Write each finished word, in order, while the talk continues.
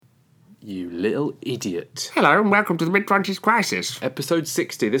You little idiot. Hello and welcome to the Mid-20s Crisis. Episode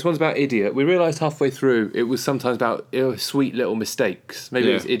 60. This one's about idiot. We realised halfway through it was sometimes about sweet little mistakes.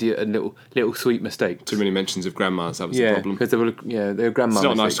 Maybe it was idiot and little sweet mistakes. Too many mentions of grandmas, that was the problem. because they were grandma. It's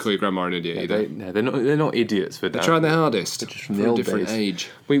not mistakes. nice to call your grandma an idiot either. They're not idiots for that. They're trying their hardest. Just from for the old a different days. age.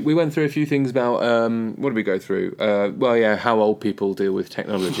 We went through a few things about what did we go through? How old people deal with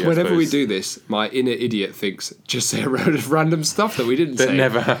technology. Whenever we do this, my inner idiot thinks just say a load of random stuff that we didn't That say.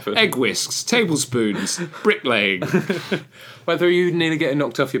 never happened. Egg whisks, tablespoons, bricklaying. Went through you nearly getting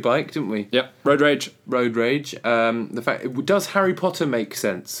knocked off your bike, didn't we? Yep, road rage. Road rage. The fact does Harry Potter make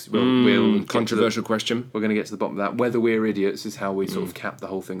sense? We'll Controversial question. We're going to get to the bottom of that. Whether we're idiots is how we sort of cap the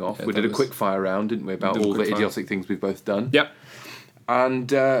whole thing off. Yeah, we did a that was- quick fire round, didn't we, about did a all the quick fire. idiotic things we've both done. Yep, And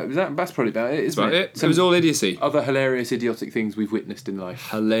that's probably about it, isn't about it? it. It was all idiocy. Other hilarious idiotic things we've witnessed in life.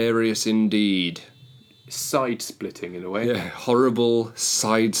 Hilarious indeed. Side-splitting, in a way. Yeah, horrible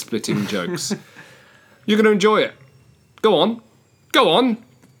side-splitting jokes. You're going to enjoy it. Go on. Go on.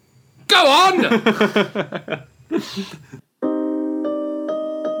 Go on!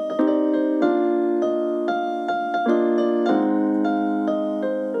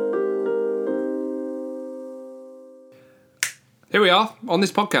 Here we are on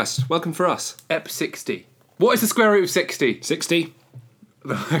this podcast. Welcome for us. Ep 60. What is the square root of 60? 60.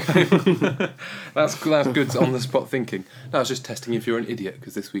 That's good on-the-spot thinking. No, I was just testing if you're an idiot,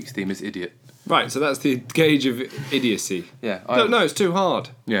 because this week's theme is idiot. Right, so that's the gauge of idiocy. Yeah. No, it's too hard.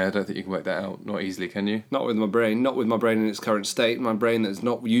 Yeah, I don't think you can work that out. Not easily, can you? Not with my brain. Not with my brain in its current state. My brain that's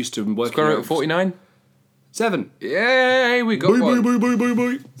not used to working. Square root out- of 49? 7. Yay, we got one.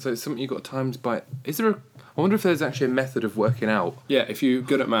 Boy. So it's something you got times by... Is there a... I wonder if there's actually a method of working out. Yeah, if you're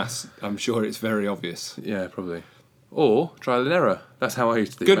good at maths, I'm sure it's very obvious. Yeah, probably. Or trial and error. That's how I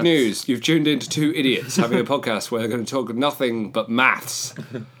used to do Good maths. news, you've tuned into two idiots having a podcast where they're going to talk nothing but maths.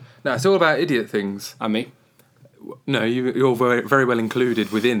 No, it's all about idiot things. And me. No, you're very, very well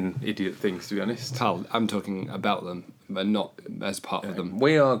included within idiot things, to be honest. Pal, I'm talking about them, but not as part of them.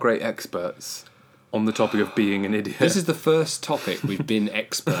 We are great experts on the topic of being an idiot. This is the first topic we've been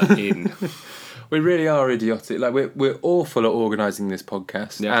expert in. We really are idiotic. Like we're awful at organising this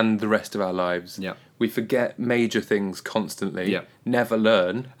podcast Yeah. and the rest of our lives. Yeah. We forget major things constantly. Yeah. Never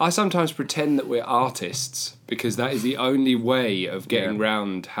learn. I sometimes pretend that we're artists because that is the only way of getting Yeah.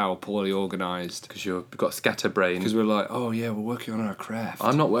 round how poorly organised. Because you've got scatterbrain. Because we're like, oh yeah, we're working on our craft.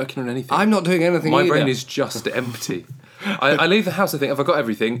 I'm not working on anything. I'm not doing anything My either. brain is just empty. I leave the house, I think, have I got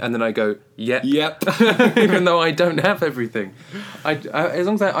everything? And then I go, yep. Yep. Even though I don't have everything. As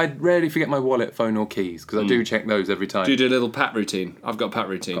long as I rarely forget my wallet, phone or keys, because I do check those every time. Do you do a little pat routine? I've got a pat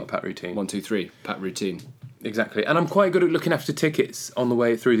routine. Got a pat routine. 1, 2, 3. Pat routine. Exactly. And I'm quite good at looking after tickets on the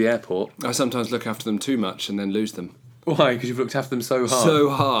way through the airport. I sometimes look after them too much and then lose them. Why? Because you've looked after them so hard. So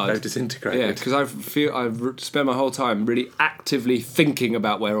hard. They've disintegrated. Yeah, because I've spent my whole time really actively thinking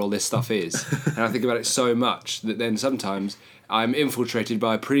about where all this stuff is, and I think about it so much that then sometimes I'm infiltrated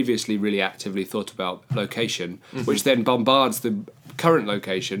by a previously really actively thought about location, which then bombards the current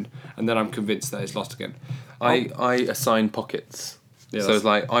location, and then I'm convinced that it's lost again. I assign pockets. Yeah, so that's- it's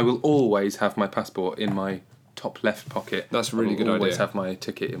like I will always have my passport in my top left pocket. That's a really good I will always idea. have my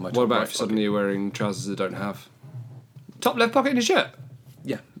ticket in my top What about right if suddenly you're wearing trousers that don't have top left pocket in your shirt?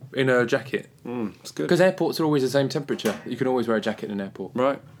 Yeah, in a jacket. It's good. Because airports are always the same temperature. You can always wear a jacket in an airport.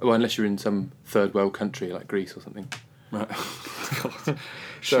 Right. Well, unless you're in some third world country like Greece or something. Right. God. So,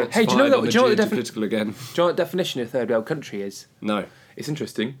 Shots hey, do you know fired that- on the do you know what the geopolitical again? Do you know what the definition of third world country is? No. It's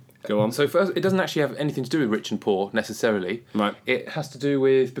interesting. Go on. So first, it doesn't actually have anything to do with rich and poor necessarily. Right. It has to do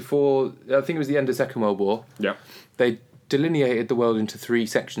with before, I think it was the end of the Second World War, Yeah. they delineated the world into three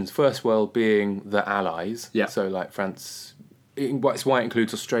sections. First world being the Allies. Yeah. So like France, it's why it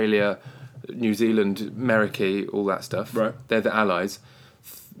includes Australia, New Zealand, America, all that stuff. Right. They're the Allies.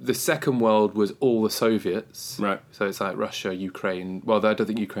 The second world was all the Soviets. Right. So it's like Russia, Ukraine. Well, I don't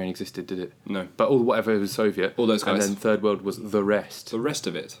think Ukraine existed, did it? No. But whatever was Soviet. All those guys. And then third world was the rest. The rest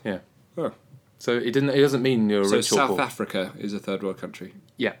of it. Yeah. Oh. So it doesn't mean you're So rich or South poor. Africa is a third world country.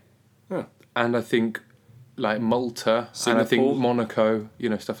 Yeah. Oh. And I think like Malta and I think Singapore. Monaco,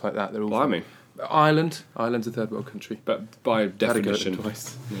 stuff like that. They're all Blimey. Ireland's a third world country. But by Had to go definition.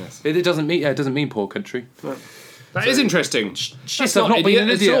 twice. Yes. It doesn't mean poor country. That is interesting. That's not being an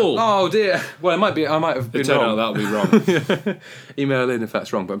idiot at all. Oh dear. Well, it might be. I might have been It turned wrong. out that'll be wrong. Email in if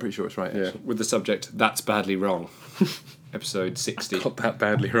that's wrong, but I'm pretty sure it's right. Yeah. Actually. With the subject, that's badly wrong. Episode 60. Got that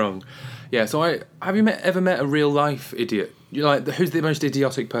badly wrong. Yeah. So have you ever met a real life idiot? You're like, who's the most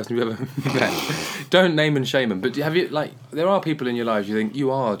idiotic person you've ever met? Don't name and shame them. But have you there are people in your lives you think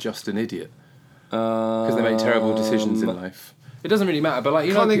you are just an idiot because they make terrible decisions in life. It doesn't really matter, but like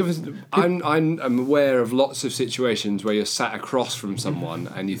you I can't know, think of. I'm aware of lots of situations where you're sat across from someone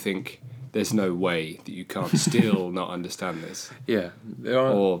and you think there's no way that you can't still not understand this, yeah, there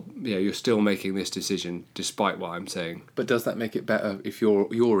are, or you're still making this decision despite what I'm saying. but does that make it better if you're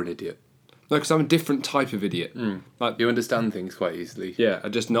an idiot? No, because I'm a different type of idiot. Like, You understand things quite easily. yeah,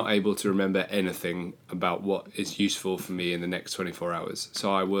 I'm just not able to remember anything about what is useful for me in the next 24 hours.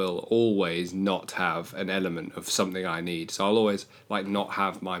 So I will always not have an element of something I need. So I'll always like not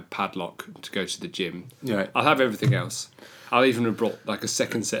have my padlock to go to the gym. Yeah. I'll have everything else. I'll even have brought like a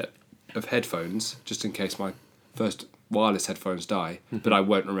second set of headphones just in case my first wireless headphones die. But I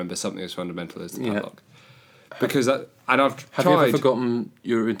won't remember something as fundamental as the Yeah. padlock. Because I've Have tried. you ever forgotten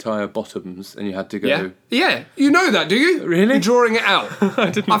your entire bottoms and you had to go? Yeah, you know that, do you? Really? You're drawing it out.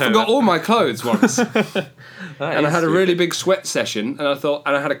 I forgot all my clothes once. And I had a really big sweat session, and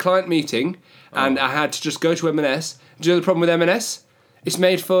I had a client meeting, and I had to just go to M&S. Do you know the problem with M&S? It's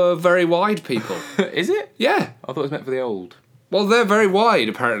made for very wide people. Is it? Yeah. I thought it was meant for the old. Well, they're very wide,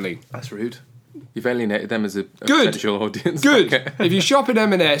 apparently. That's rude. You've alienated them as a Good. potential audience. Good. Okay. If you shop in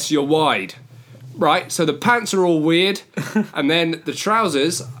M&S, you're wide. Right? So the pants are all weird, and then the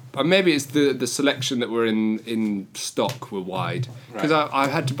trousers, or maybe it's the selection that were in stock were wide. Because I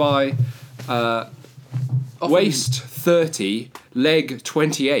had to buy waist 30, leg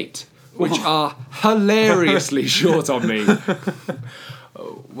 28, which are hilariously short on me.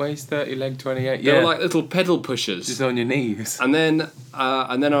 Waist 30, leg 28. They Yeah, were like little pedal pushers. just on your knees. And then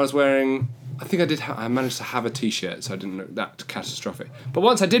I was wearing. I think I did. I managed to have a T-shirt, so I didn't look that catastrophic. But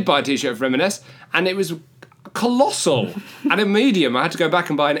once I did buy a T-shirt from M&S, and it was colossal. And a medium, I had to go back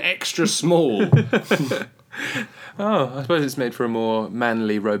and buy an extra small. Oh, I suppose it's made for a more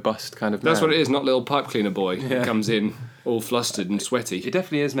manly, robust kind of man. That's what it is, not little pipe cleaner boy who comes in all flustered and sweaty. It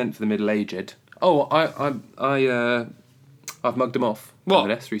definitely is meant for the middle-aged. Oh, I've mugged them off. What?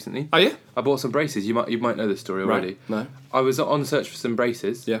 M&S recently. Are you? I bought some braces. You might know this story already. Right. No. I was on search for some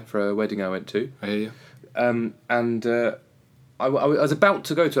braces. Yeah. For a wedding I went to. I hear you. I was about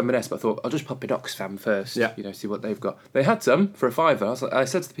to go to M&S, but I thought I'll just pop in Oxfam first. Yeah. See what they've got. They had some for a £5. I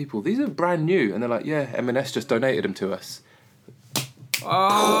said to the people, "These are brand new," and they're like, "Yeah, M&S just donated them to us."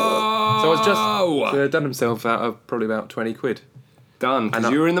 Oh! So I was just they'd done themselves out of probably about 20 quid. Done, because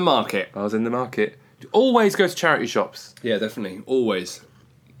And you were in the market. I was in the market. Always go to charity shops. Yeah, definitely. Always.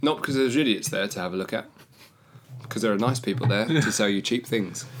 Not because there's idiots there to have a look at. Because there are nice people there to sell you cheap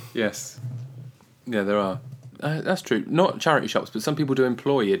things. Yes. Yeah, there are. That's true. Not charity shops, but some people do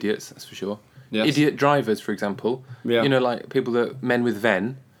employ idiots, that's for sure. Yes. Idiot drivers, for example. Yeah. You know, like people that men with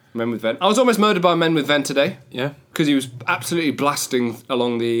ven. Men with Ven. I was almost murdered by a men with Ven today. Yeah. Because he was absolutely blasting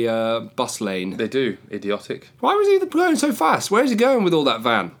along the bus lane. They do. Idiotic. Why was he going so fast? Where is he going with all that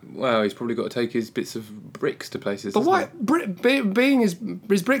van? Well, he's probably got to take his bits of bricks to places. But why? Being his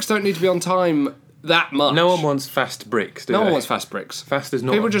bricks don't need to be on time that much. No one wants fast bricks, do No they? one wants fast bricks. Fast is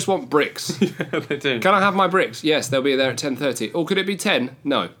not... People just want bricks. Yeah, they do. Can I have my bricks? Yes, they'll be there at 10:30. Or could it be 10?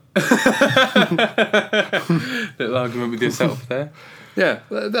 No. Little argument with yourself there. Yeah,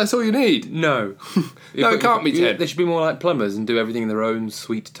 that's all you need. No. No, it can't be 10. They should be more like plumbers and do everything in their own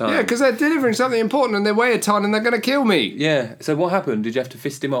sweet time. Yeah, because they're delivering something important and they weigh a ton and they're going to kill me. Yeah. So what happened? Did you have to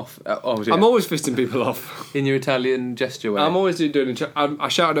fist him off? Oh, yeah. I'm always fisting people off. In your Italian gesture way. I'm always doing I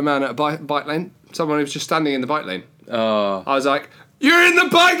shouted a man at a bike lane. Someone who was just standing in the bike lane. Oh. I was like, "You're in the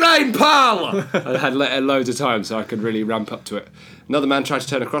bike lane, pal!" I had let it loads of times so I could really ramp up to it. Another man tried to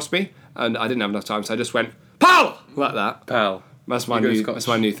turn across me and I didn't have enough time, so I just went, "Pal!" like that. Pal. That's my You go new. Scottish. That's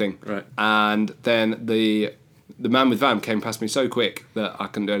my new thing. Right. And then the man with van came past me so quick that I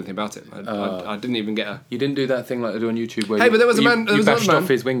couldn't do anything about it. I didn't even get a. You didn't do that thing like they do on YouTube where Hey, but there was a you, man- there you was bashed another man. off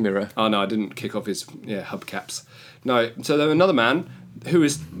his wing mirror. Oh no, I didn't kick off his hubcaps. No, so there was another man who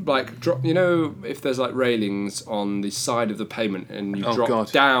was like you know, if there's like railings on the side of the pavement and you Oh, drop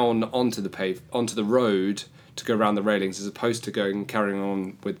God. down onto the road to go around the railings as opposed to carrying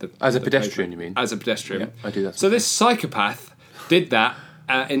on with the As a the pedestrian, pavement. you mean? As a pedestrian. Yeah, I do that So this psychopath did that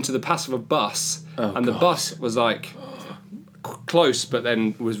into the pass of a bus, and the bus was like close, but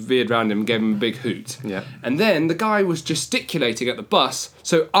then was veered round him and gave him a big hoot. Yeah. And then the guy was gesticulating at the bus,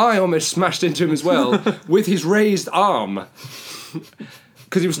 so I almost smashed into him as well with his raised arm.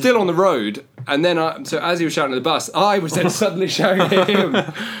 Because he was still on the road, and then so as he was shouting at the bus, I was then suddenly shouting at him.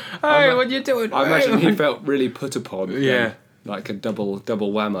 Hey, what you doing? I imagine he felt really put upon. Yeah. Like a double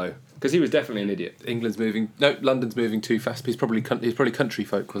whammo. Because he was definitely an idiot. England's moving. No, London's moving too fast. He's probably country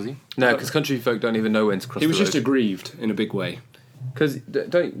folk, was he? No, because country folk don't even know when to cross. He was the just road. aggrieved in a big way. Because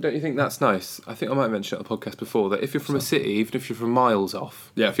don't you think that's nice? I think I might have mentioned it on the podcast before that if you're from a city, even if you're from miles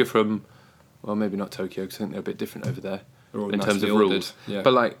off, Yeah. if you're from, well, maybe not Tokyo because I think they're a bit different over there. They're all in terms of nicely ordered, rules. yeah.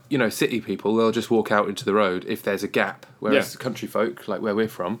 But like, you know, city people, they'll just walk out into the road if there's a gap. Whereas country folk, like where we're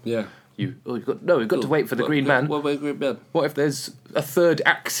from, Yeah. we've got to wait for the green man. What green man? What if there's a third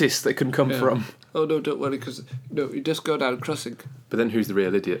axis they can come from? Oh no, don't worry, because you just go down crossing. But then who's the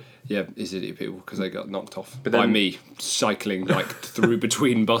real idiot? Yeah, it's idiot people because they got knocked off But by then- me cycling like through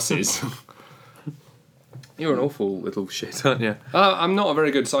between buses. You're an awful little shit, aren't you? I'm not a very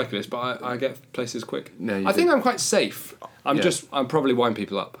good cyclist, but I get places quick. No, you I think do. I'm quite safe. I'm probably wind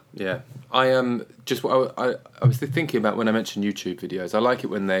people up. Yeah, I am just what I was thinking about when I mentioned YouTube videos. I like it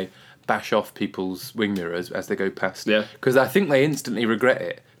when they bash off people's wing mirrors as they go past. Yeah. because I think they instantly regret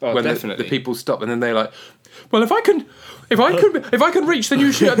it Oh, when definitely. the people stop and then they're like, "Well, if I can reach, then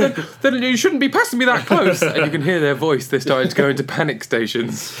you should then you shouldn't be passing me that close." And you can hear their voice. They're starting to go into panic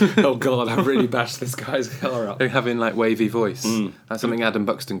stations. Oh God, I've really bashed this guy's car up. They're having like wavy voice. That's something Adam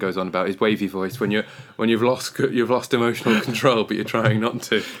Buxton goes on about. His wavy voice when you've lost emotional control, but you're trying not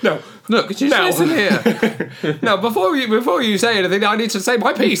to. No, Look, could you just Now. listen here? now before you say anything, I need to say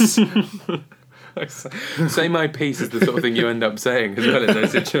my piece. Say my piece is the sort of thing you end up saying as well in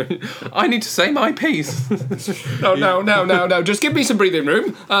those situations. I need to say my piece. No. Just give me some breathing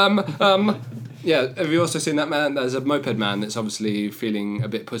room. Yeah, have you also seen that man? There's a moped man that's obviously feeling a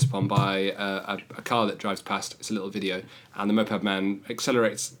bit put upon by a car that drives past. It's a little video, and the moped man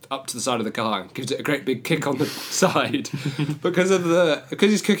accelerates up to the side of the car and gives it a great big kick on the side because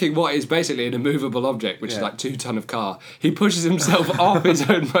he's kicking what is basically an immovable object, which is like 2 ton of car. He pushes himself off his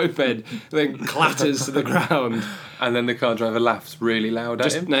own moped, and then clatters to the ground. And then the car driver laughs really loud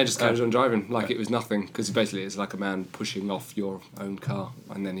at him. Just carries on driving like it was nothing, because basically it's like a man pushing off your own car,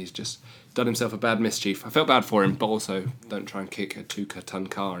 and then he's just done himself a bad mischief. I felt bad for him, but also don't try and kick a 2-ton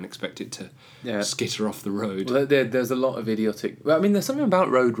car and expect it to skitter off the road. Well, there's a lot of idiotic... Well, I mean, there's something about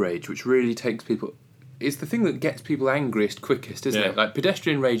road rage which really takes people... It's the thing that gets people angriest quickest, isn't it? Like,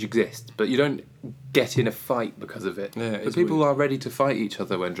 pedestrian rage exists, but you don't get in a fight because of it. Yeah, but it's people weird. are ready to fight each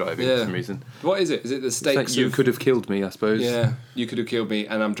other when driving for some reason. What is it? Is it the It's stakes like you of... could have killed me, I suppose. Yeah, you could have killed me,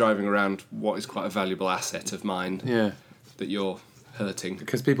 and I'm driving around what is quite a valuable asset of mine Yeah. that you're hurting.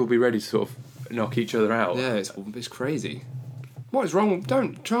 Because people be ready to sort of knock each other out. Yeah, it's crazy. What is wrong?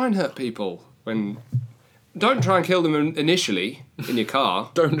 Don't try and hurt people Don't try and kill them initially in your car.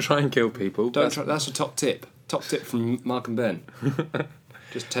 Don't try and kill people. That's a top tip. Top tip from Mark and Ben.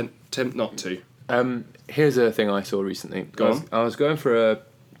 Just tempt not to. Here's a thing I saw recently. Go on. I was going for a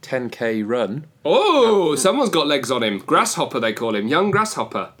 10k run. Oh, someone's got legs on him. Grasshopper, they call him. Young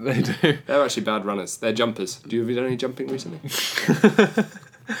Grasshopper. They do. They're actually bad runners. They're jumpers. Have you done any jumping recently?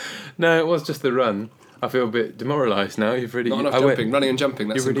 No, it was just the run. I feel a bit demoralised now. You've really... Not enough jumping. Running and jumping,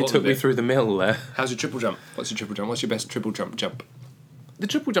 that's You really important took me bit. through the mill there. How's your triple jump? What's your triple jump? What's your best triple jump? The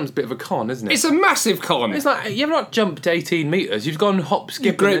triple jump's a bit of a con, isn't it? It's a massive con. It's like, you've not jumped 18 metres. You've gone hop, You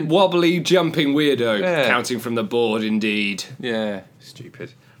skip, great and then... wobbly jumping weirdo. Yeah. Counting from the board, indeed. Yeah,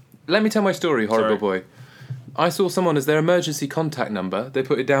 stupid. Let me tell my story, horrible boy. I saw someone as their emergency contact number. They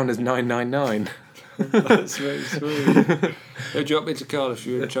put it down as 999. That's very sweet. Do you want me to call if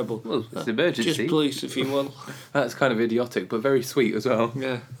you're in trouble? Well, it's emergency. Just police if you want. That's kind of idiotic, but very sweet as well.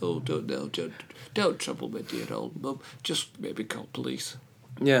 Yeah. Oh, don't trouble me, dear old mum. Just maybe call police.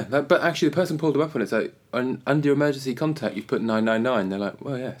 Yeah, but actually the person pulled them up on it. It's like, under emergency contact, you've put 999. They're like,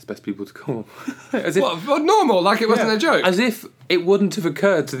 well, yeah, it's best people to call. As if, What normal? Like it wasn't a joke. As if it wouldn't have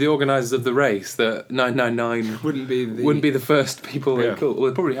occurred to the organisers of the race that 999 wouldn't be the first people they Yeah. call. Well,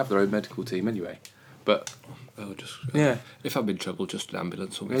 they probably have their own medical team anyway. But Oh, just yeah, if I'm in trouble, just an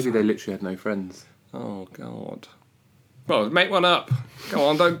ambulance will be maybe fine. they literally had no friends. Oh God. Well, make one up. Go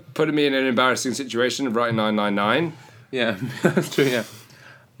on, don't put me in an embarrassing situation of writing 999. Yeah, that's true. Yeah,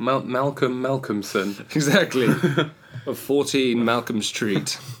 Malcolm Malcolmson, Exactly. Of 14 Malcolm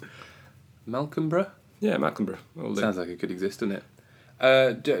Street. Malcolmborough. Yeah, Malcolmborough. Sounds like it could exist, doesn't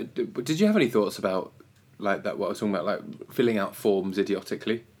it? Did you have any thoughts about like that? What I was talking about, like filling out forms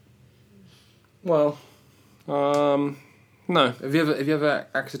idiotically. Well, no. Have you ever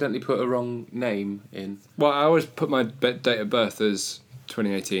accidentally put a wrong name in? Well, I always put my date of birth as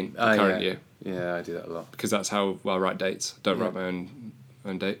 2018, the current year, Yeah, I do that a lot. because that's how I write dates. Don't write my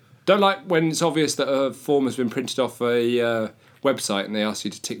own date. Don't like when it's obvious that a form has been printed off a website and they ask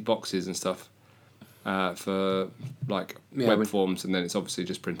you to tick boxes and stuff for like web forms, and then it's obviously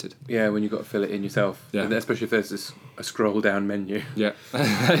just printed. Yeah, when you've got to fill it in yourself. Yeah. And especially if there's a scroll down menu. Yeah,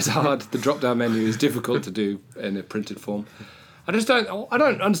 it's hard. The drop-down menu is difficult to do in a printed form. I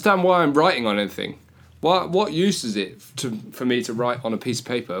don't understand why I'm writing on anything. What use is it for me to write on a piece of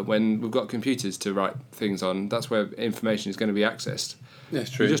paper when we've got computers to write things on? That's where information is going to be accessed. That's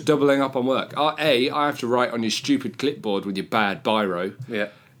true. You're just doubling up on work. I have to write on your stupid clipboard with your bad biro. Yeah.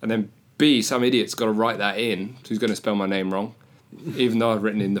 And then B, some idiot's got to write that in, so he's going to spell my name wrong. Even though I've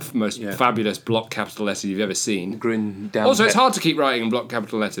written in the most fabulous block capital letters you've ever seen. Grin down. Also, it's hard to keep writing in block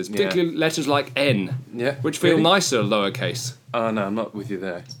capital letters, particularly letters like N, which feel nicer lowercase. Oh, no, I'm not with you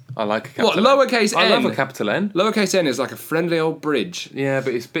there. I like a capital lowercase N? I love a capital N. Lowercase N is like a friendly old bridge. Yeah,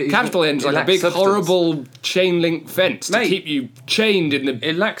 but it's... Capital N is like a big, horrible chain-link fence to keep you chained in the...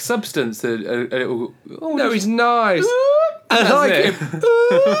 It lacks substance. No, he's nice. I like him.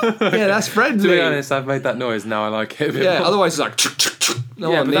 Yeah, that's friendly. To be honest, I've made that noise, now I like it a bit more. Otherwise it's like...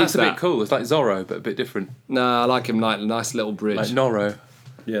 No one but needs that's a bit cool. It's like Zorro, but a bit different. No, I like him like a nice little bridge. Like Norro.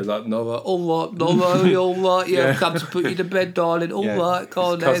 Yeah, like Norro. All right, yeah, come to put you to bed, darling. All right, go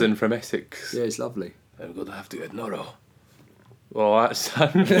on then. Cousin from Essex. Yeah, it's lovely. I'm going to have to get Norro. All right,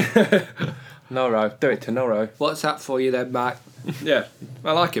 son. Norro, do it to Norro. What's that for you then, Mac? Yeah,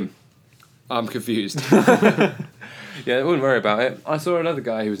 I like him. I'm confused. Yeah, I wouldn't worry about it. I saw another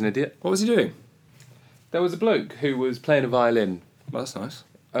guy who was an idiot. What was he doing? There was a bloke who was playing a violin. Well, that's nice.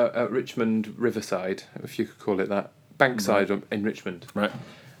 At Richmond Riverside, if you could call it that. Bankside in Richmond. Right.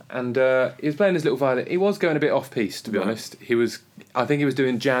 And he was playing his little violin. He was going a bit off-piste, to be honest. I think he was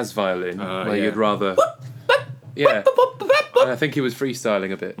doing jazz violin, where you'd rather... Yeah. And I think he was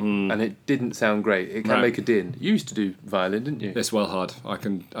freestyling a bit, and it didn't sound great. It can make a din. You used to do violin, didn't you? It's well hard.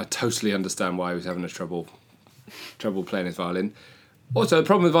 I totally understand why he was having trouble playing his violin. Also, the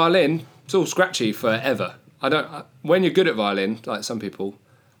problem with violin, it's all scratchy forever. When you're good at violin, like some people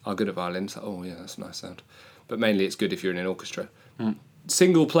are good at violin, it's like, oh yeah, that's a nice sound. But mainly it's good if you're in an orchestra.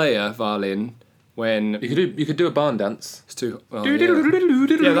 Single player violin, when... You could do a barn dance. It's too... Oh, yeah,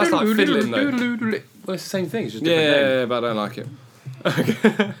 that's like fiddling though. Well, it's the same thing, it's just different name. Yeah, but I don't like it.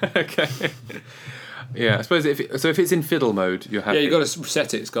 Okay. Yeah, I suppose if it's in fiddle mode, you're happy. Yeah, you've got to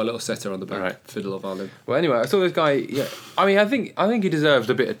set it. It's got a little setter on the back. Right. Fiddle or violin. Well, anyway, I saw this guy... Yeah, I mean, I think he deserved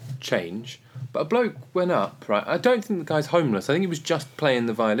a bit of change. But a bloke went up, right? I don't think the guy's homeless. I think he was just playing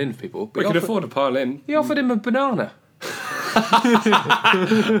the violin for people. But we could afford a violin. He offered him a banana. He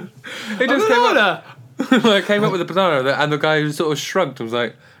just came up with a banana, and the guy sort of shrugged and was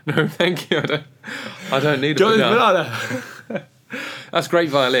like, "No, thank you. I don't need a banana." That's great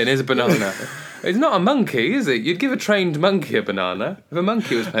violin. Here's a banana. It's not a monkey, is it? You'd give a trained monkey a banana if a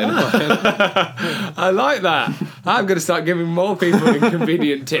monkey was playing a violin. I like that. I'm going to start giving more people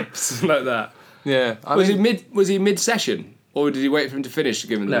inconvenient tips like that. Yeah. Was he mid session, or did he wait for him to finish to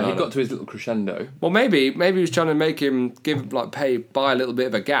give him the banana? He got to his little crescendo. Well, maybe he was trying to make him buy a little bit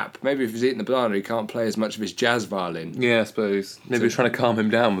of a gap. Maybe if he's eating the banana, he can't play as much of his jazz violin. Yeah, I suppose. Maybe he was trying to calm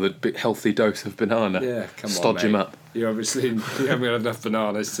him down with a bit healthy dose of banana. Yeah, come on, Stodge him up. You haven't got enough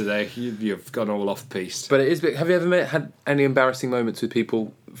bananas today. You've gone all off piste. But it is. Have you ever had any embarrassing moments with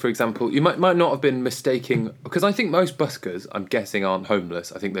people? For example, you might not have been mistaking, because I think most buskers, I'm guessing, aren't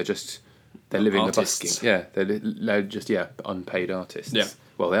homeless. I think they're living artists. the busking. Yeah, they're just unpaid artists. Yeah.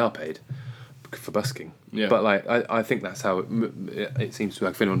 Well, they are paid for busking. Yeah. But I think that's how it seems to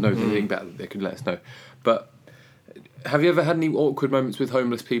work. If anyone knows anything better, they could let us know. But have you ever had any awkward moments with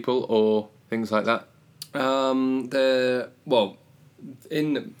homeless people or things like that? In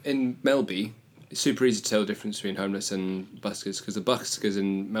Melby, it's super easy to tell the difference between homeless and buskers, because the buskers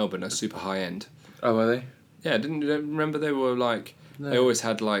in Melbourne are super high end. Oh, are they? Yeah, didn't you remember they were like... No. They always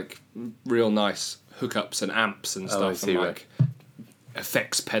had like real nice hookups and amps and stuff, and like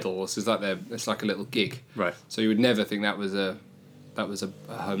effects pedals. It's like a little gig. Right. So you would never think that was a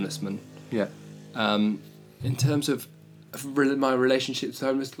homeless man. Yeah. In terms of my relationships with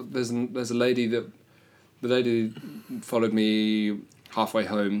homeless, there's a lady that... The lady followed me halfway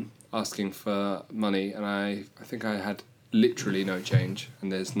home asking for money, and I think I had literally no change,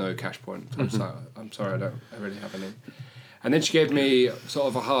 and there's no cash point. So I was like, I'm sorry, I don't really have any. And then she gave me sort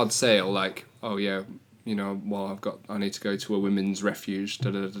of a hard sale, like, oh yeah, I need to go to a women's refuge,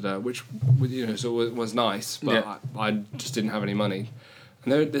 which, so it was nice, but I just didn't have any money.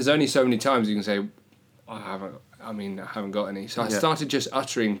 And there's only so many times you can say, I haven't got any. So I started just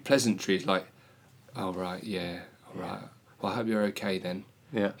uttering pleasantries like, oh, right, yeah, all right. Well, I hope you're okay then.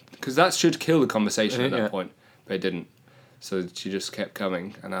 Yeah. Because that should kill the conversation at that point. But it didn't. So she just kept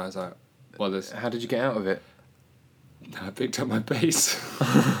coming, and I was like, well, there's... How did you get out of it? I picked up my bass.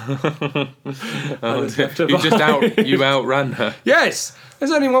 You outran her. Yes!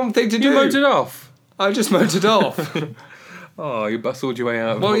 There's only one thing to do. You motored off? I just motored off. Oh, you bustled your way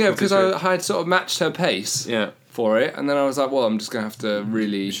out of it. Well, yeah, because I had sort of matched her pace for it, and then I was like, well, I'm just going to have to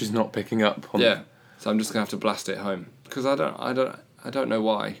really... She's not picking up on... Yeah. So I'm just gonna have to blast it home, because I don't know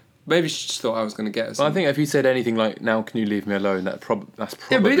why. Maybe she just thought I was going to get her. Well, I think if you said anything like, "Now can you leave me alone?" that's probably.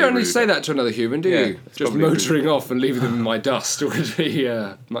 Yeah, but you don't need to rude. say that to another human, do you? Just motoring off and leaving them in my dust would be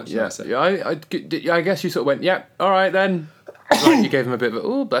much nicer. Yeah, I guess you sort of went, "Yeah, all right then." Like you gave him a bit of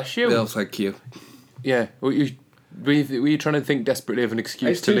 "Oh, bless you." Well, thank you. Yeah. Well, were you trying to think desperately of an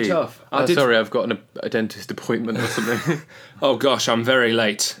excuse It's to too leave? tough. Sorry, I've got a dentist appointment or something. Oh gosh, I'm very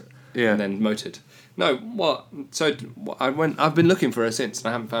late. Yeah. And then motored. No, what? So I've been looking for her since, and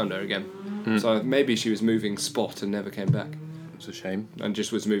I haven't found her again. So maybe she was moving spot and never came back. It's a shame. And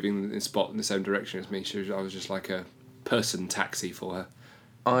just was moving in spot in the same direction as me. I was just like a person taxi for her.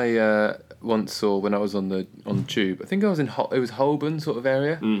 I once saw when I was on the tube. I think I was it was Holborn sort of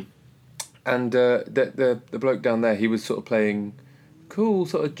area, and the bloke down there, he was sort of playing cool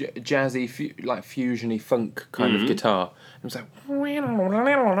sort of jazzy, like fusiony funk kind of guitar. It was like,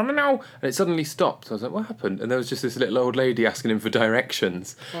 and it suddenly stopped. So I was like, what happened? And there was just this little old lady asking him for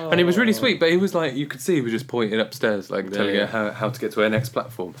directions. And he was really sweet, but he was like, you could see he was just pointing upstairs, like telling her how to get to her next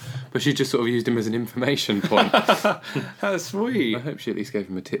platform. But she just sort of used him as an information point. How sweet. I hope she at least gave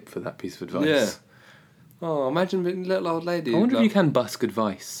him a tip for that piece of advice. Yeah. Oh, imagine being a little old lady. I wonder if you can busk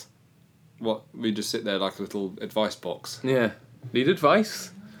advice. What? We just sit there like a little advice box. Yeah. Need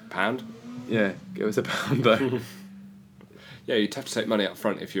advice? Pound? Yeah, give us a pound though. Yeah, you'd have to take money up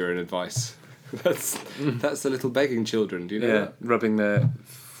front if you're in advice. That's the little begging children, do you know that? Rubbing their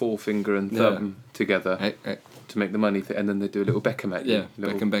forefinger and thumb together to make the money, and then they do a little Beckham at you. Yeah,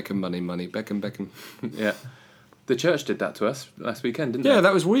 Beckham, money, Beckham. Yeah. The church did that to us last weekend, didn't they? Yeah,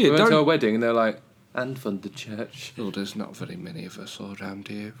 that was weird. We went to our wedding and they're like, and fund the church. Oh, there's not very many of us all around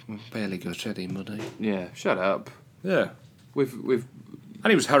here. We've barely got any money. Yeah, shut up. Yeah. We've And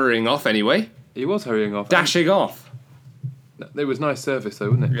he was hurrying off anyway. He was hurrying off. Dashing off. It was nice service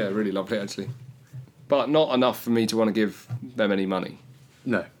though, wasn't it? Yeah, really lovely actually. But not enough for me to want to give them any money.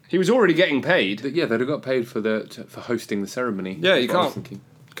 No. He was already getting paid. Yeah, they'd have got paid for hosting the ceremony. Yeah, you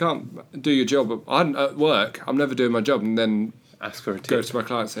can't do your job. At work, I'm never doing my job and then ask for a tip. Go to my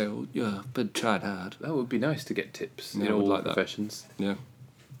client and say, "Oh, yeah, but tried hard." That would be nice to get tips in I would all like professions. That. Yeah.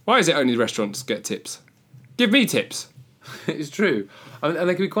 Why is it only restaurants get tips? Give me tips. It's true. And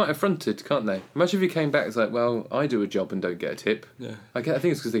they can be quite affronted, can't they? Imagine if you came back, it's like, well, I do a job and don't get a tip. Yeah. I think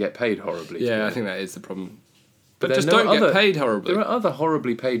it's because they get paid horribly. Yeah, I think that is the problem. But just don't get paid horribly. There are other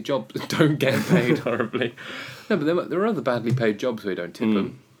horribly paid jobs that don't get paid horribly. No, but there are other badly paid jobs where you don't tip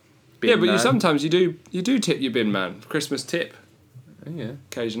them. Yeah, but sometimes you do tip your bin man. Christmas tip. Oh, yeah.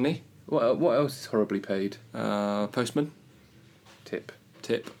 Occasionally. What else is horribly paid? Postman. Tip.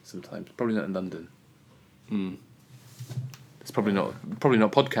 Sometimes. Probably not in London. It's probably not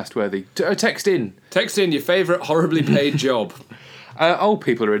podcast worthy. Text in your favourite horribly paid job. Old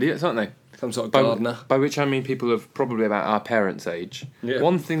people are idiots, aren't they? Some sort of gardener. By which I mean people of probably about our parents' age. Yeah.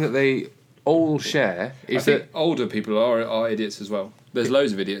 One thing that they all share is that older people are idiots as well. There's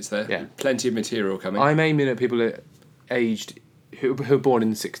loads of idiots there. Yeah. Plenty of material coming. I'm aiming at people aged who were born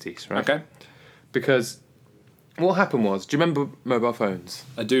in the 60s, right? Okay. Because what happened was, do you remember mobile phones?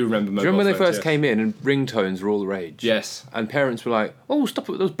 I do remember mobile phones. Do you remember when they first came in and ringtones were all the rage? Yes. And parents were like, "Oh, stop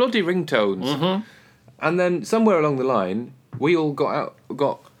it with those bloody ringtones." Mm-hmm. And then somewhere along the line, we all got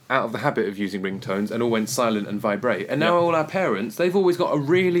out of the habit of using ringtones and all went silent and vibrate. And now all our parents, they've always got a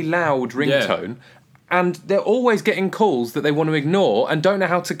really loud ringtone. And they're always getting calls that they want to ignore and don't know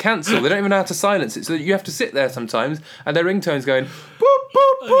how to cancel. They don't even know how to silence it. So you have to sit there sometimes and their ringtone's going...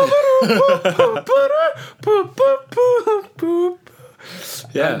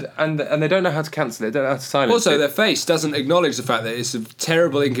 Yeah, and they don't know how to cancel it. They don't know how to silence also, it. their face doesn't acknowledge the fact that it's a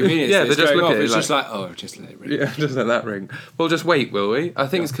terrible inconvenience. Yeah, they just look at it. It's just like, oh, just let it ring. Yeah, just let that ring. Well, just wait, will we? I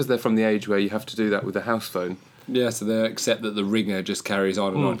think it's because they're from the age where you have to do that with a house phone. Yeah, so they accept that the ringer just carries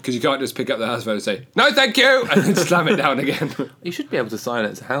on and on. Because you can't just pick up the house phone and say, "No, thank you," and then slam it down again. You should be able to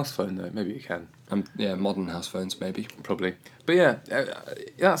silence a house phone, though. Maybe you can. Yeah, modern house phones, maybe. Probably. But yeah,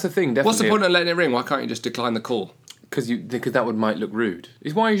 that's the thing, definitely. What's the point of letting it ring? Why can't you just decline the call? Because that might look rude.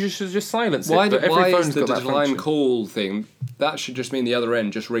 It's why you should just silence it. Why is phone's the got that decline function. call thing? That should just mean the other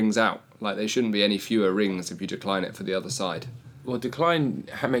end just rings out. Like, there shouldn't be any fewer rings if you decline it for the other side. Well, decline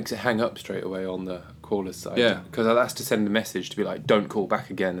makes it hang up straight away on the caller's side. Yeah. Because that's to send a message to be like, don't call back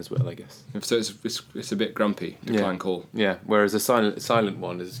again as well, I guess. So it's a bit grumpy, decline call. Yeah, whereas a silent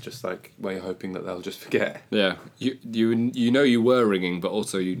one is just like where you're hoping that they'll just forget. Yeah, you know you were ringing, but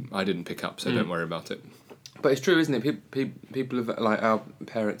also I didn't pick up, so don't worry about it. But it's true, isn't it? People of like our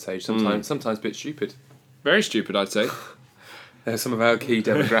parents' age sometimes a bit stupid. Very stupid, I'd say. There's some of our key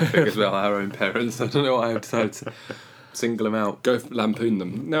demographic as well, our own parents. I don't know why I've decided to single them out. Go lampoon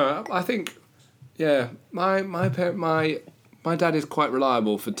them. No, I think, yeah, my My dad is quite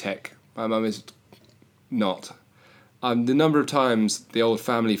reliable for tech. My mum is not. The number of times the old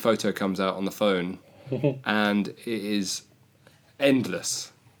family photo comes out on the phone, and it is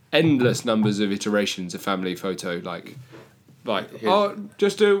endless numbers of iterations of family photo. Like, I'll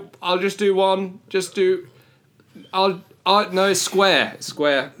just do one. No, it's square.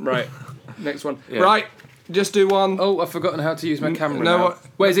 Right, next one. Yeah. Right, just do one. Oh, I've forgotten how to use my camera now.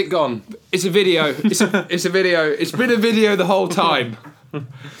 Where's it gone? It's a video. It's a video. It's been a video the whole time.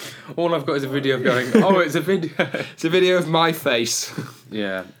 All I've got is a video of going, oh, it's a video. It's a video of my face.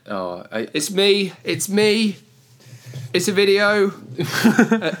 Yeah. Oh, It's me. It's a video.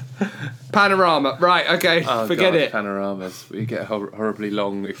 Panorama. Right, okay. Oh, forget God, it. Panoramas. We get a horribly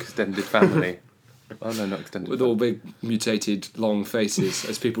long extended family. Oh, no, not extended. With all big, mutated, long faces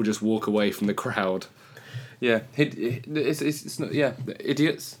as people just walk away from the crowd. Yeah. It's not, yeah.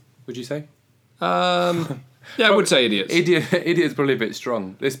 Idiots, would you say? Yeah, I would say idiots. Idiot's probably a bit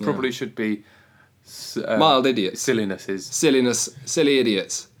strong. This probably should be... mild idiots. Silly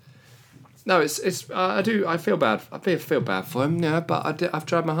idiots. No, I feel bad. I feel bad for him, yeah, but I've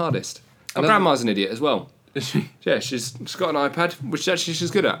tried my hardest. My grandma's an idiot as well. Is she? Yeah, she's got an iPad, which actually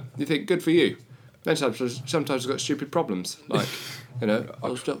she's good at. You think, good for you. Then sometimes she's got stupid problems, like,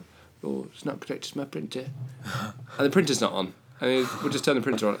 it's not connected to my printer. And the printer's not on. And we'll just turn the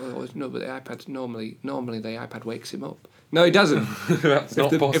printer on. Oh, no, but the iPad, normally the iPad wakes him up. No, he doesn't. That's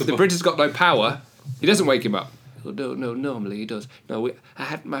not possible. If the printer's got no power, he doesn't wake him up. No, normally he does. No, I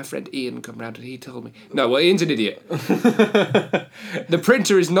had my friend Ian come round and he told me. No, well, Ian's an idiot. The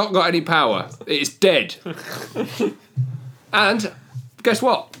printer has not got any power. It is dead. And guess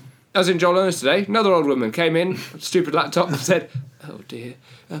what? I was in Joel Ernest today. Another old woman came in, stupid laptop, and said, "Oh dear,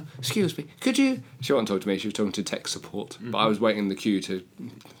 excuse me, could you..." She wasn't talking to me, she was talking to tech support. Mm-hmm. But I was waiting in the queue to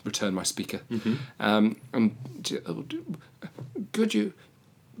return my speaker. Mm-hmm. Could you...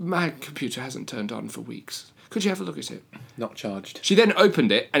 My computer hasn't turned on for weeks. Could you have a look at it? Not charged. She then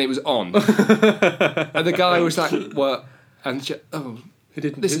opened it and it was on. And the guy was like, "What?" And she,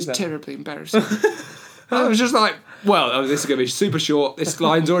 this is terribly embarrassing. I was just like, well, this is going to be super short. This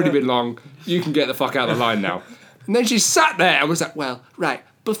line's already been long. You can get the fuck out of the line now. And then she sat there and was like, well, right,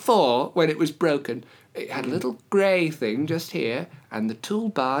 before, when it was broken, it had a little grey thing just here, and the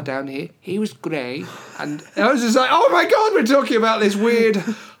toolbar down here, he was grey. And I was just like, oh my God, we're talking about this weird,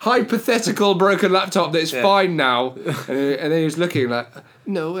 hypothetical broken laptop that's fine now. And then he was looking like,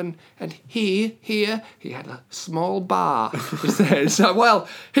 no, and he had a small bar. It's like, well,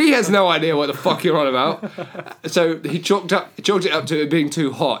 he has no idea what the fuck you're on about. So he chalked it up to it being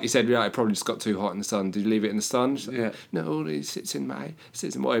too hot. He said, yeah, it probably just got too hot in the sun. Did you leave it in the sun? Like, yeah. No, it sits in my...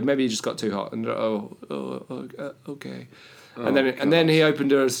 Maybe he just got too hot. And okay. And then he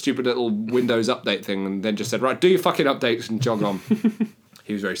opened a stupid little Windows update thing and then just said, right, do your fucking updates and jog on.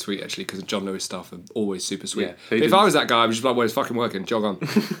 He was very sweet, actually, because John Lewis staff are always super sweet. Yeah, but if I was that guy, I was just like, well, it's fucking working, jog on.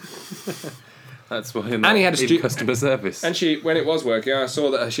 That's why. And he had a customer service. And when it was working, I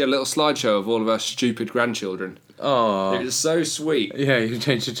saw that she had a little slideshow of all of her stupid grandchildren. Oh. It was so sweet. Yeah, you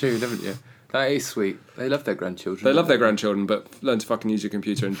changed the tune, haven't you? That is sweet. They love their grandchildren. They love their grandchildren, but learn to fucking use your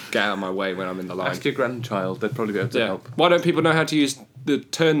computer and get out of my way when I'm in the line. Ask your grandchild, they'd probably be able to help. Why don't people know how to use the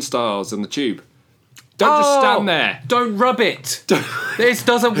turnstiles and the tube? Don't just stand there. Don't rub it. This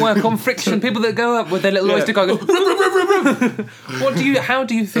doesn't work on friction. People that go up with their little oyster card go, how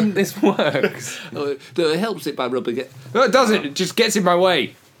do you think this works? It helps it by rubbing it. No, it doesn't. It just gets in my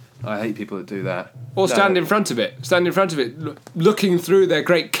way. I hate people that do that. Or stand in front of it. Stand in front of it, looking through their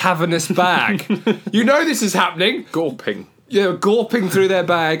great cavernous bag. You know this is happening. Gawping. Yeah, gawping through their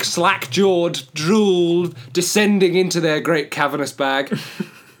bag, slack-jawed, drool descending into their great cavernous bag.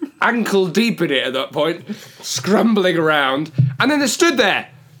 Ankle deep in it at that point, scrambling around, and then they stood there.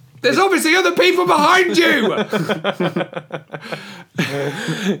 There's obviously other people behind you!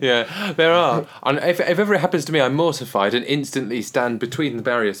 Yeah, there are. And if ever it happens to me, I'm mortified and instantly stand between the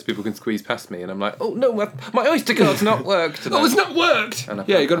barriers so people can squeeze past me, and I'm like, oh no, my oyster card's not worked. Oh, it's not worked!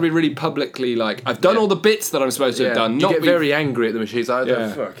 Yeah, you've got to be really publicly like, I've done all the bits that I'm supposed to have done. You get very angry at the machine. It's like,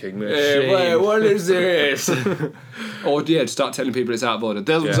 the fucking machine. What is this? Or, start telling people it's out of order.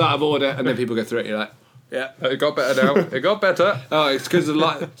 It's out of order, and then people go through it, you're like, yeah, it got better now. It got better. Oh, it's because the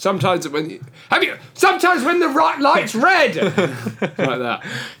light. Sometimes when the right light's red, like that.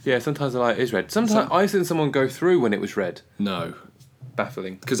 Yeah, sometimes the light is red. Sometimes I've seen someone go through when it was red. No,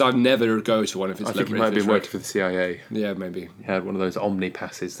 baffling. Because I've never go to one if it's. I think you might have been working for the CIA. Yeah, maybe. You had one of those Omni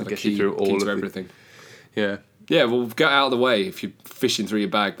passes that gets you through all of everything. Yeah. Yeah, well, get out of the way if you're fishing through your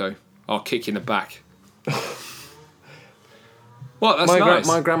bag, though. I'll kick you in the back. What? That's nice.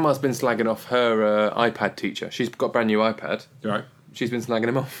 My grandma's been slagging off her iPad teacher. She's got a brand new iPad. Right. She's been slagging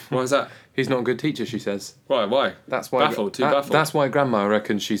him off. Why is that? He's not a good teacher, she says. Why? That's why. Baffled. That's why Grandma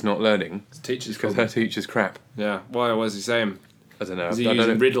reckons she's not learning. It's teacher's because her teacher's crap. Yeah. Why? What was he saying? I don't know. Was he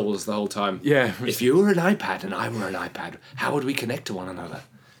using riddles the whole time? Yeah. If you were an iPad and I were an iPad, how would we connect to one another?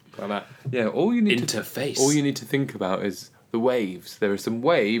 Like that. Yeah. All you need to think about is the waves. There are some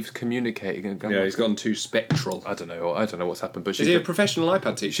waves communicating. Yeah, he's gone too spectral. I don't know what's happened, but is he a professional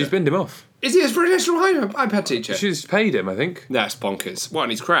iPad teacher? She's binned him off. Is he a professional iPad teacher? She's paid him, I think. That's bonkers. What?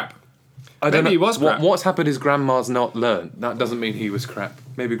 And he's crap. Maybe he was crap. What's happened is Grandma's not learned. That doesn't mean he was crap.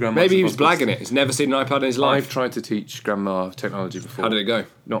 Maybe he was blagging it. He's never seen an iPad in his life. I've tried to teach Grandma technology before. How did it go?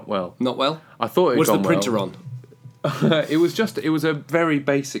 Not well. Not well? I thought it was gone the printer well. on? It was a very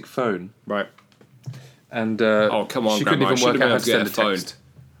basic phone. Right. And come on, she Grandma. couldn't even work out how to send a phone. text.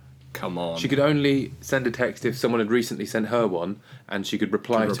 Come on. She could only send a text if someone had recently sent her one, and she could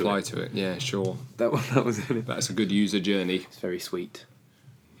reply to it. Yeah, sure. That was it. That's a good user journey. It's very sweet.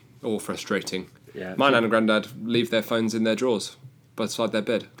 Or frustrating. Yeah. My nan and granddad leave their phones in their drawers beside their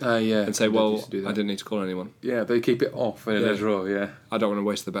bed. Yeah. And say, well, I didn't need to call anyone. Yeah, they keep it off in their drawer, yeah. I don't want to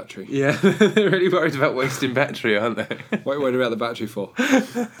waste the battery. Yeah, they're really worried about wasting battery, aren't they? What are you worried about the battery for?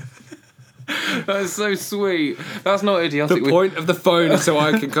 That's so sweet. That's not idiotic. The point of the phone is so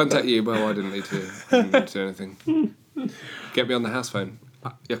I can contact you. Well, I didn't need to do anything. Get me on the house phone.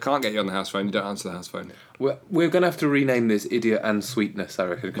 I can't get you on the house phone. You don't answer the house phone. We're going to have to rename this Idiot and Sweetness, I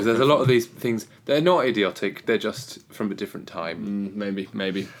reckon, because there's a lot of these things. They're not idiotic. They're just from a different time.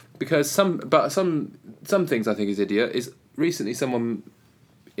 Maybe. Because some things I think is idiot. Is recently someone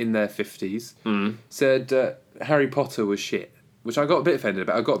in their 50s said Harry Potter was shit, which I got a bit offended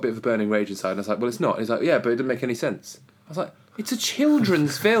about. I got a bit of a burning rage inside, and I was like, well, it's not. And he's like, yeah, but it didn't make any sense. I was like, it's a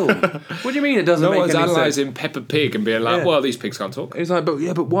children's film. What do you mean it doesn't make any sense? No one's analysing Peppa Pig and being like, well, these pigs can't talk. He's like, but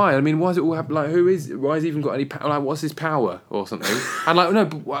why? I mean, why is it all happen? Like, why has he even got any power? Like, what's his power or something? And like, no,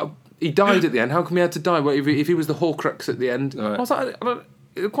 but he died at the end. How come he had to die? Well, if he was the Horcrux at the end? Right. I was like,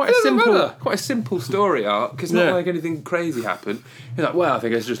 quite a simple story arc. It's not like anything crazy happened. He's like, well, I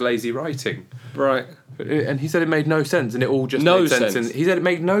think it's just lazy writing. Right. And he said it made no sense, and it all just made sense. And he said it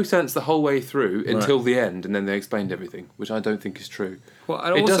made no sense the whole way through until the end, and then they explained everything, which I don't think is true. Well,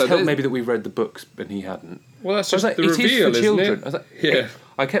 it does help maybe that we read the books and he hadn't. Well, that's just the reveal, isn't it? I was like,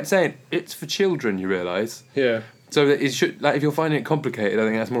 I kept saying it's for children. You realise? Yeah. So that it should, like, if you're finding it complicated, I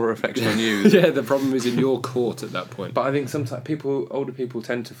think that's more a reflection on you. Yeah, the problem is in your court at that point. But I think sometimes older people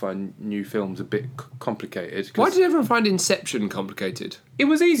tend to find new films a bit complicated. Why did everyone find Inception complicated? It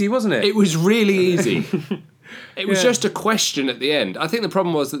was easy, wasn't it? It was really easy. It was just a question at the end. I think the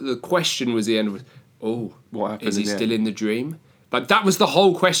problem was that the question was the end was, what happened? Is he still in the dream? Like, that was the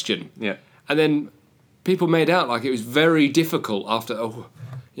whole question. Yeah. And then people made out like it was very difficult after,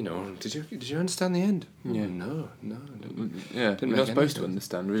 did you understand the end? Yeah. No. Yeah. You're not supposed to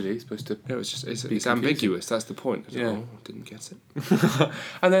understand, really. You're supposed to... Yeah, it's ambiguous. That's the point. Didn't get it.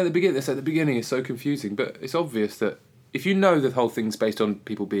 And then at the beginning is so confusing, but it's obvious that if you know the whole thing's based on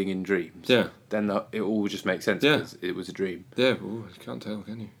people being in dreams, then it all just makes sense because it was a dream. Yeah, you can't tell,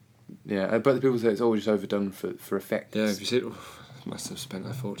 can you? Yeah, but the people say it's all just overdone for effect. Yeah, if you see it, must have spent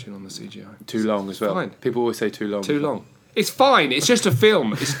a fortune on the CGI. Too long as well. Fine. People always say too long. Too long. It's fine. It's just a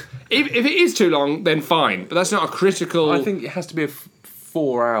film. If it is too long, then fine. But that's not a critical... I think it has to be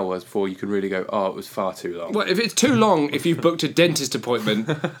 4 hours before you can really go, it was far too long. Well, if it's too long, if you've booked a dentist appointment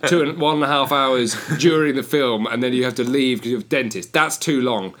 1.5 hours during the film and then you have to leave because you have a dentist, that's too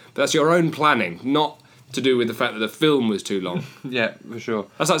long. But that's your own planning, not to do with the fact that the film was too long. Yeah, for sure.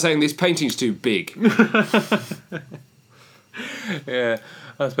 That's like saying this painting's too big. Yeah,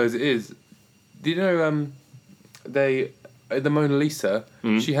 I suppose it is. Do you know, the Mona Lisa,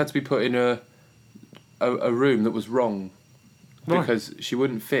 she had to be put in a room that was wrong because she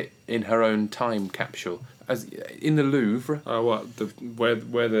wouldn't fit in her own time capsule. As in the Louvre. Oh, what?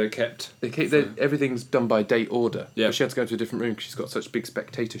 Where they're kept? Everything's done by date order. Yeah. But she had to go to a different room because she's got such big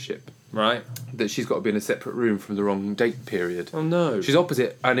spectatorship. Right. That she's got to be in a separate room from the wrong date period. Oh, no. She's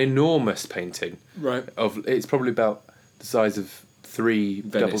opposite an enormous painting. Right. It's probably about the size of 4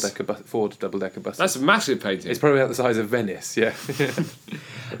 double-decker buses. That's a massive painting. It's probably about the size of Venice, yeah.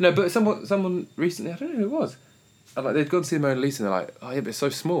 No, but someone recently, I don't know who it was, they'd gone to see the Mona Lisa and they're like, oh yeah, but it's so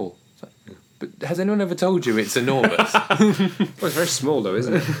small. It's like, but has anyone ever told you it's enormous? Well, it's very small though,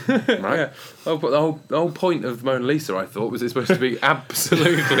 isn't it? Right. Yeah. Oh, but the whole point of Mona Lisa, I thought, was it's supposed to be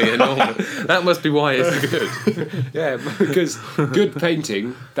absolutely enormous. That must be why it's good. Yeah, because good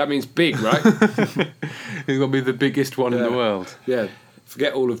painting, that means big, right? It's got to be the biggest one in the world. Yeah.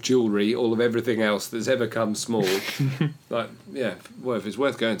 Forget all of jewellery, all of everything else that's ever come small. Like, yeah, well, if it's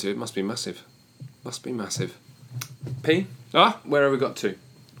worth going to, it must be massive. Must be massive. P? Where have we got to?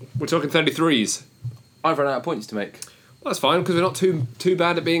 We're talking 33s. I've run out of points to make. Well, that's fine, because we're not too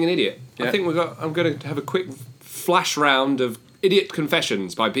bad at being an idiot. Yeah. I think I'm going to have a quick flash round of Idiot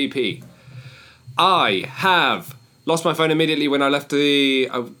Confessions by PP. I have lost my phone immediately when I left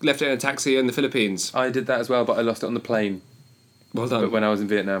it in a taxi in the Philippines. I did that as well, but I lost it on the plane. Well done. But when I was in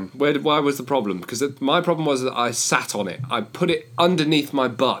Vietnam. Why was the problem? Because my problem was that I sat on it. I put it underneath my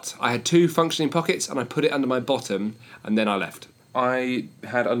butt. I had 2 functioning pockets, and I put it under my bottom, and then I left. I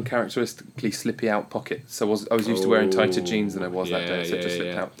had uncharacteristically slippy out pockets, so I was used to wearing tighter jeans than I was that day, so it just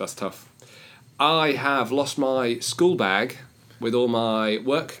slipped out. That's tough. I have lost my school bag with all my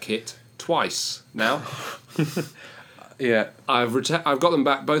work kit twice now. Yeah. I've got them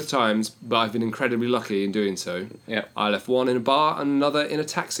back both times, but I've been incredibly lucky in doing so. Yeah. I left one in a bar and another in a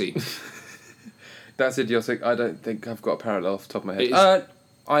taxi. That's idiotic. I don't think I've got a parallel off the top of my head.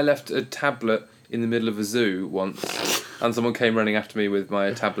 I left a tablet in the middle of a zoo once, and someone came running after me with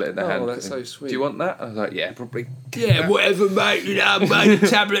my tablet in their hand. Oh, that's so sweet. Do you want that? I was like, yeah, probably. Yeah, whatever, mate. You know, I made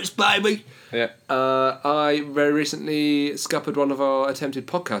tablets, baby. Yeah. I very recently scuppered one of our attempted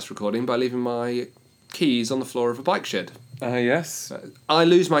podcast recording by leaving my keys on the floor of a bike shed. Yes. I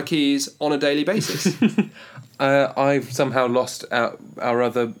lose my keys on a daily basis. I've somehow lost our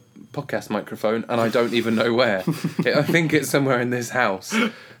other podcast microphone, and I don't even know where. I think it's somewhere in this house,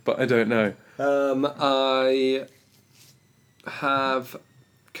 but I don't know. I have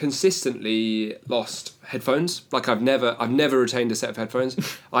consistently lost headphones. Like I've never retained a set of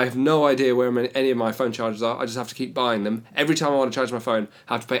headphones. I have no idea where any of my phone chargers are. I just have to keep buying them. Every time I want to charge my phone,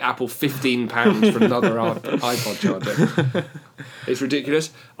 I have to pay Apple £15 for another iPod charger. It's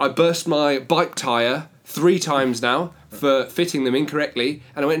ridiculous. I burst my bike tyre 3 times now for fitting them incorrectly,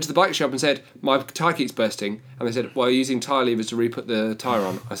 and I went into the bike shop and said, my tyre keeps bursting, and they said, well, are you using tyre levers to re-put the tyre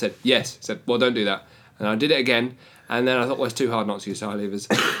on? I said, yes. I said, well, don't do that. And I did it again, and then I thought, well, it's too hard not to use tyre levers.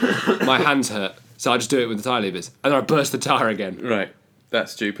 My hands hurt, so I just do it with the tyre levers, and then I burst the tyre again. Right,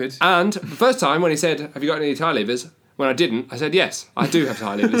 that's stupid. And the first time when he said, have you got any tyre levers? When I didn't, I said, yes, I do have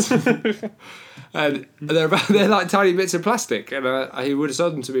tyre levers. And they're like tiny bits of plastic, and he would have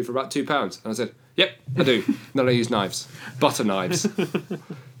sold them to me for about £2. And I said, yep, I do. And then I use knives, butter knives.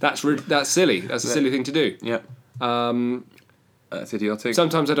 That's silly. That's a silly thing to do. Yep. That's idiotic.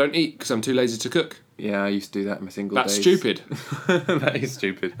 Sometimes I don't eat because I'm too lazy to cook. Yeah, I used to do that in my single That's days. stupid. That is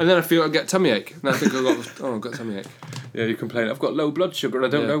stupid. And then I feel I get tummy ache. And I think I've got tummy ache. Yeah, you complain, I've got low blood sugar, I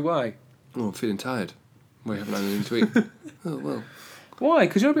don't know why. Oh, I'm feeling tired. We haven't had anything to eat. Oh, well. Why?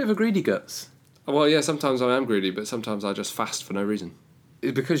 Because you're a bit of a greedy guts. Well, yeah, sometimes I am greedy, but sometimes I just fast for no reason.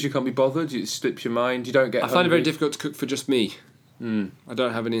 It's because you can't be bothered, it slips your mind, you don't get I find it very difficult to cook for just me. I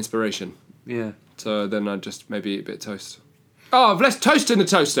don't have any inspiration. Yeah. So then I just maybe eat a bit of toast. Oh, I've left toast in the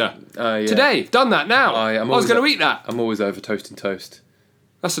toaster. Yeah. Today. Done that now. I was going to eat that. I'm always over toasting toast.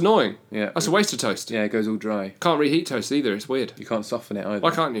 That's annoying. Yeah. That's a waste of toast. Yeah, it goes all dry. Can't reheat toast either, it's weird. You can't soften it either.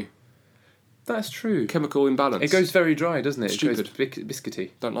 Why can't you? That's true. Chemical imbalance. It goes very dry, doesn't it? Stupid. It goes biscuity.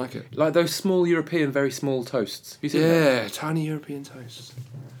 Don't like it. Like those small European, very small toasts. Have you seen that? Yeah, tiny European toast.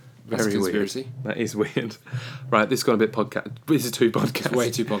 That's Very a conspiracy. weird. That is weird. Right, this has gone a bit podcast. This is 2 podcasts. It's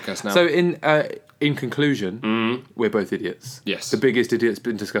way too podcast now. So in conclusion, we're both idiots. Yes. The biggest idiot's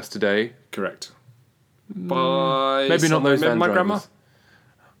been discussed today. Correct. By Maybe not those van my drivers.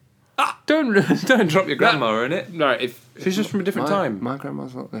 grandma. Don't drop your grandma in it. No, if She's just from a different time. My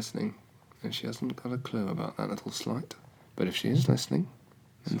grandma's not listening, and she hasn't got a clue about that little slight. But if she is listening,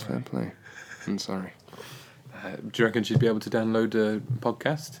 then fair play. I'm sorry. Do you reckon she'd be able to download a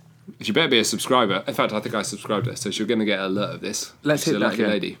podcast? She better be a subscriber. In fact, I think I subscribed her, so she's going to get an alert of this. Let's She's hit a that lucky again.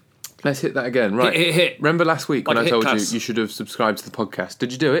 lady. Let's hit that again. Right. Hit. Remember last week Like when a I told hit pass. you should have subscribed to the podcast?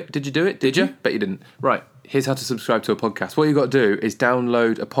 Did you do it? Did you? Bet you didn't. Right. Here's how to subscribe to a podcast. What you've got to do is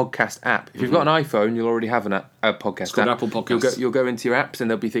download a podcast app. If you've got an iPhone, you'll already have a podcast It's called app. Apple Podcasts. You'll go into your apps and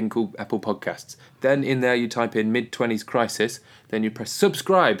there'll be a thing called Apple Podcasts. Then in there you type in mid-20s crisis. Then you press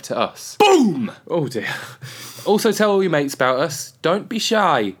subscribe to us. Boom! Oh dear. Also tell all your mates about us. Don't be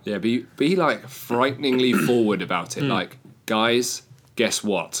shy. Yeah, be like frighteningly forward about it. Like, guys, guess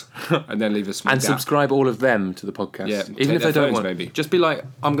what? And then leave a small And gap. subscribe all of them to the podcast. Yeah, Even take if their they don't phones, want maybe. Just be like,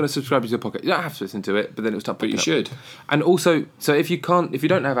 I'm going to subscribe you to the podcast. You don't have to listen to it, but then it'll start But popping you up. should. And also, so if you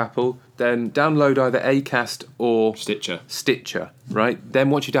don't have Apple, then download either Acast or Stitcher. right? Then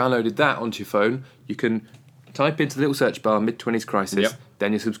once you downloaded that onto your phone, you can type into the little search bar mid-20s crisis. Yep.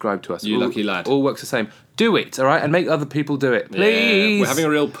 Then you subscribe to us. You lucky lad. All works the same. Do it, all right, and make other people do it, please. Yeah, we're having a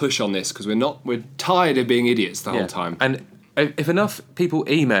real push on this because we're tired of being idiots the whole time. And If enough people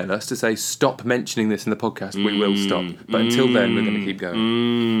email us to say stop mentioning this in the podcast, we will stop. But until then, we're going to keep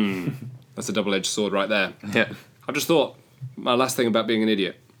going. That's a double-edged sword right there. Yeah. I just thought, my last thing about being an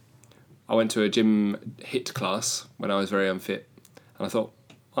idiot. I went to a gym HIIT class when I was very unfit, and I thought,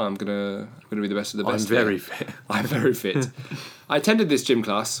 I'm gonna be the best of the best. I'm very fit. I'm very fit. I attended this gym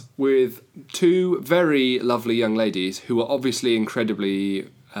class with two very lovely young ladies who were obviously incredibly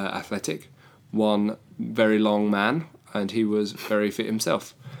athletic. One very long man, and he was very fit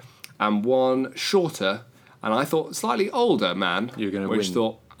himself. And one shorter, and I thought slightly older man, You're gonna which win.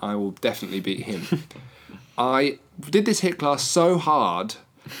 thought I will definitely beat him. I did this HIIT class so hard,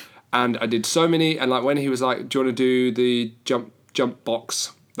 and I did so many, and like when he was like, do you want to do the jump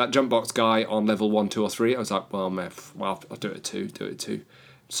box? That jump box guy on level 1, 2 or 3, I was like, well, I'll do it too.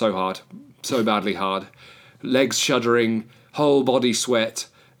 So hard, so badly hard. Legs shuddering, whole body sweat.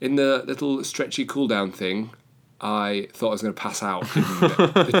 In the little stretchy cool down thing, I thought I was going to pass out in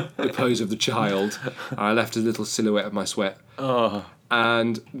the pose of the child. I left a little silhouette of my sweat. Oh.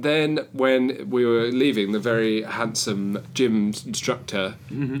 And then when we were leaving, the very handsome gym instructor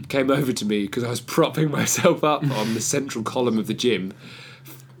came over to me because I was propping myself up on the central column of the gym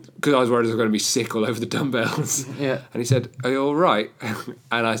because I was worried I was going to be sick all over the dumbbells. Yeah. And he said, are you all right?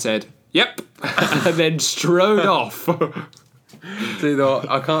 And I said, yep. And then strode off. So you thought,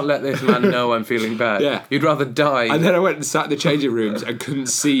 I can't let this man know I'm feeling bad. Yeah. You'd rather die. And then I went and sat in the changing rooms and couldn't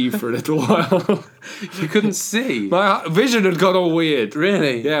see for a little while. You couldn't see? My vision had got all weird.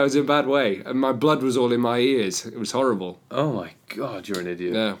 Really? Yeah, it was in a bad way. And my blood was all in my ears. It was horrible. Oh my God, you're an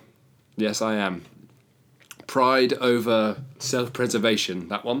idiot. Yeah. Yes, I am. Pride over self-preservation,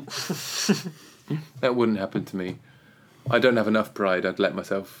 that one. That wouldn't happen to me. I don't have enough pride. I'd let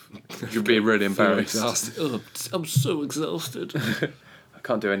myself be really embarrassed. I'm so exhausted. I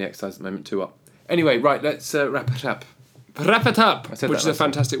can't do any exercise at the moment, too up. Anyway, right, let's wrap it up. Wrap it up, I said which that is a last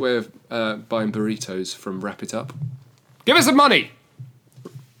time. fantastic way of buying burritos from Wrap It Up. Give us some money!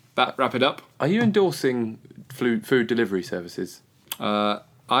 That wrap it up. Are you endorsing food delivery services?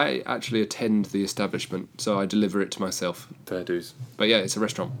 I actually attend the establishment, so I deliver it to myself. Fair dues. But yeah, it's a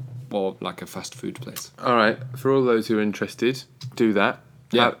restaurant or like a fast food place. All right, for all those who are interested, do that.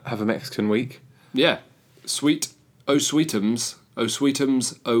 Yeah. Have a Mexican week. Yeah. Sweet. Oh, sweetums. Oh,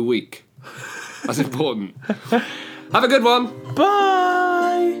 sweetums. Oh, week. That's important. Have a good one.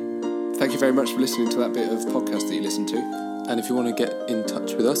 Bye! Thank you very much for listening to that bit of podcast that you listened to. And if you want to get in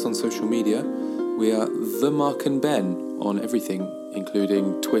touch with us on social media, we are The Mark and Ben on everything,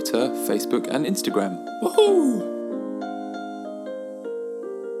 including Twitter, Facebook and Instagram. Woohoo!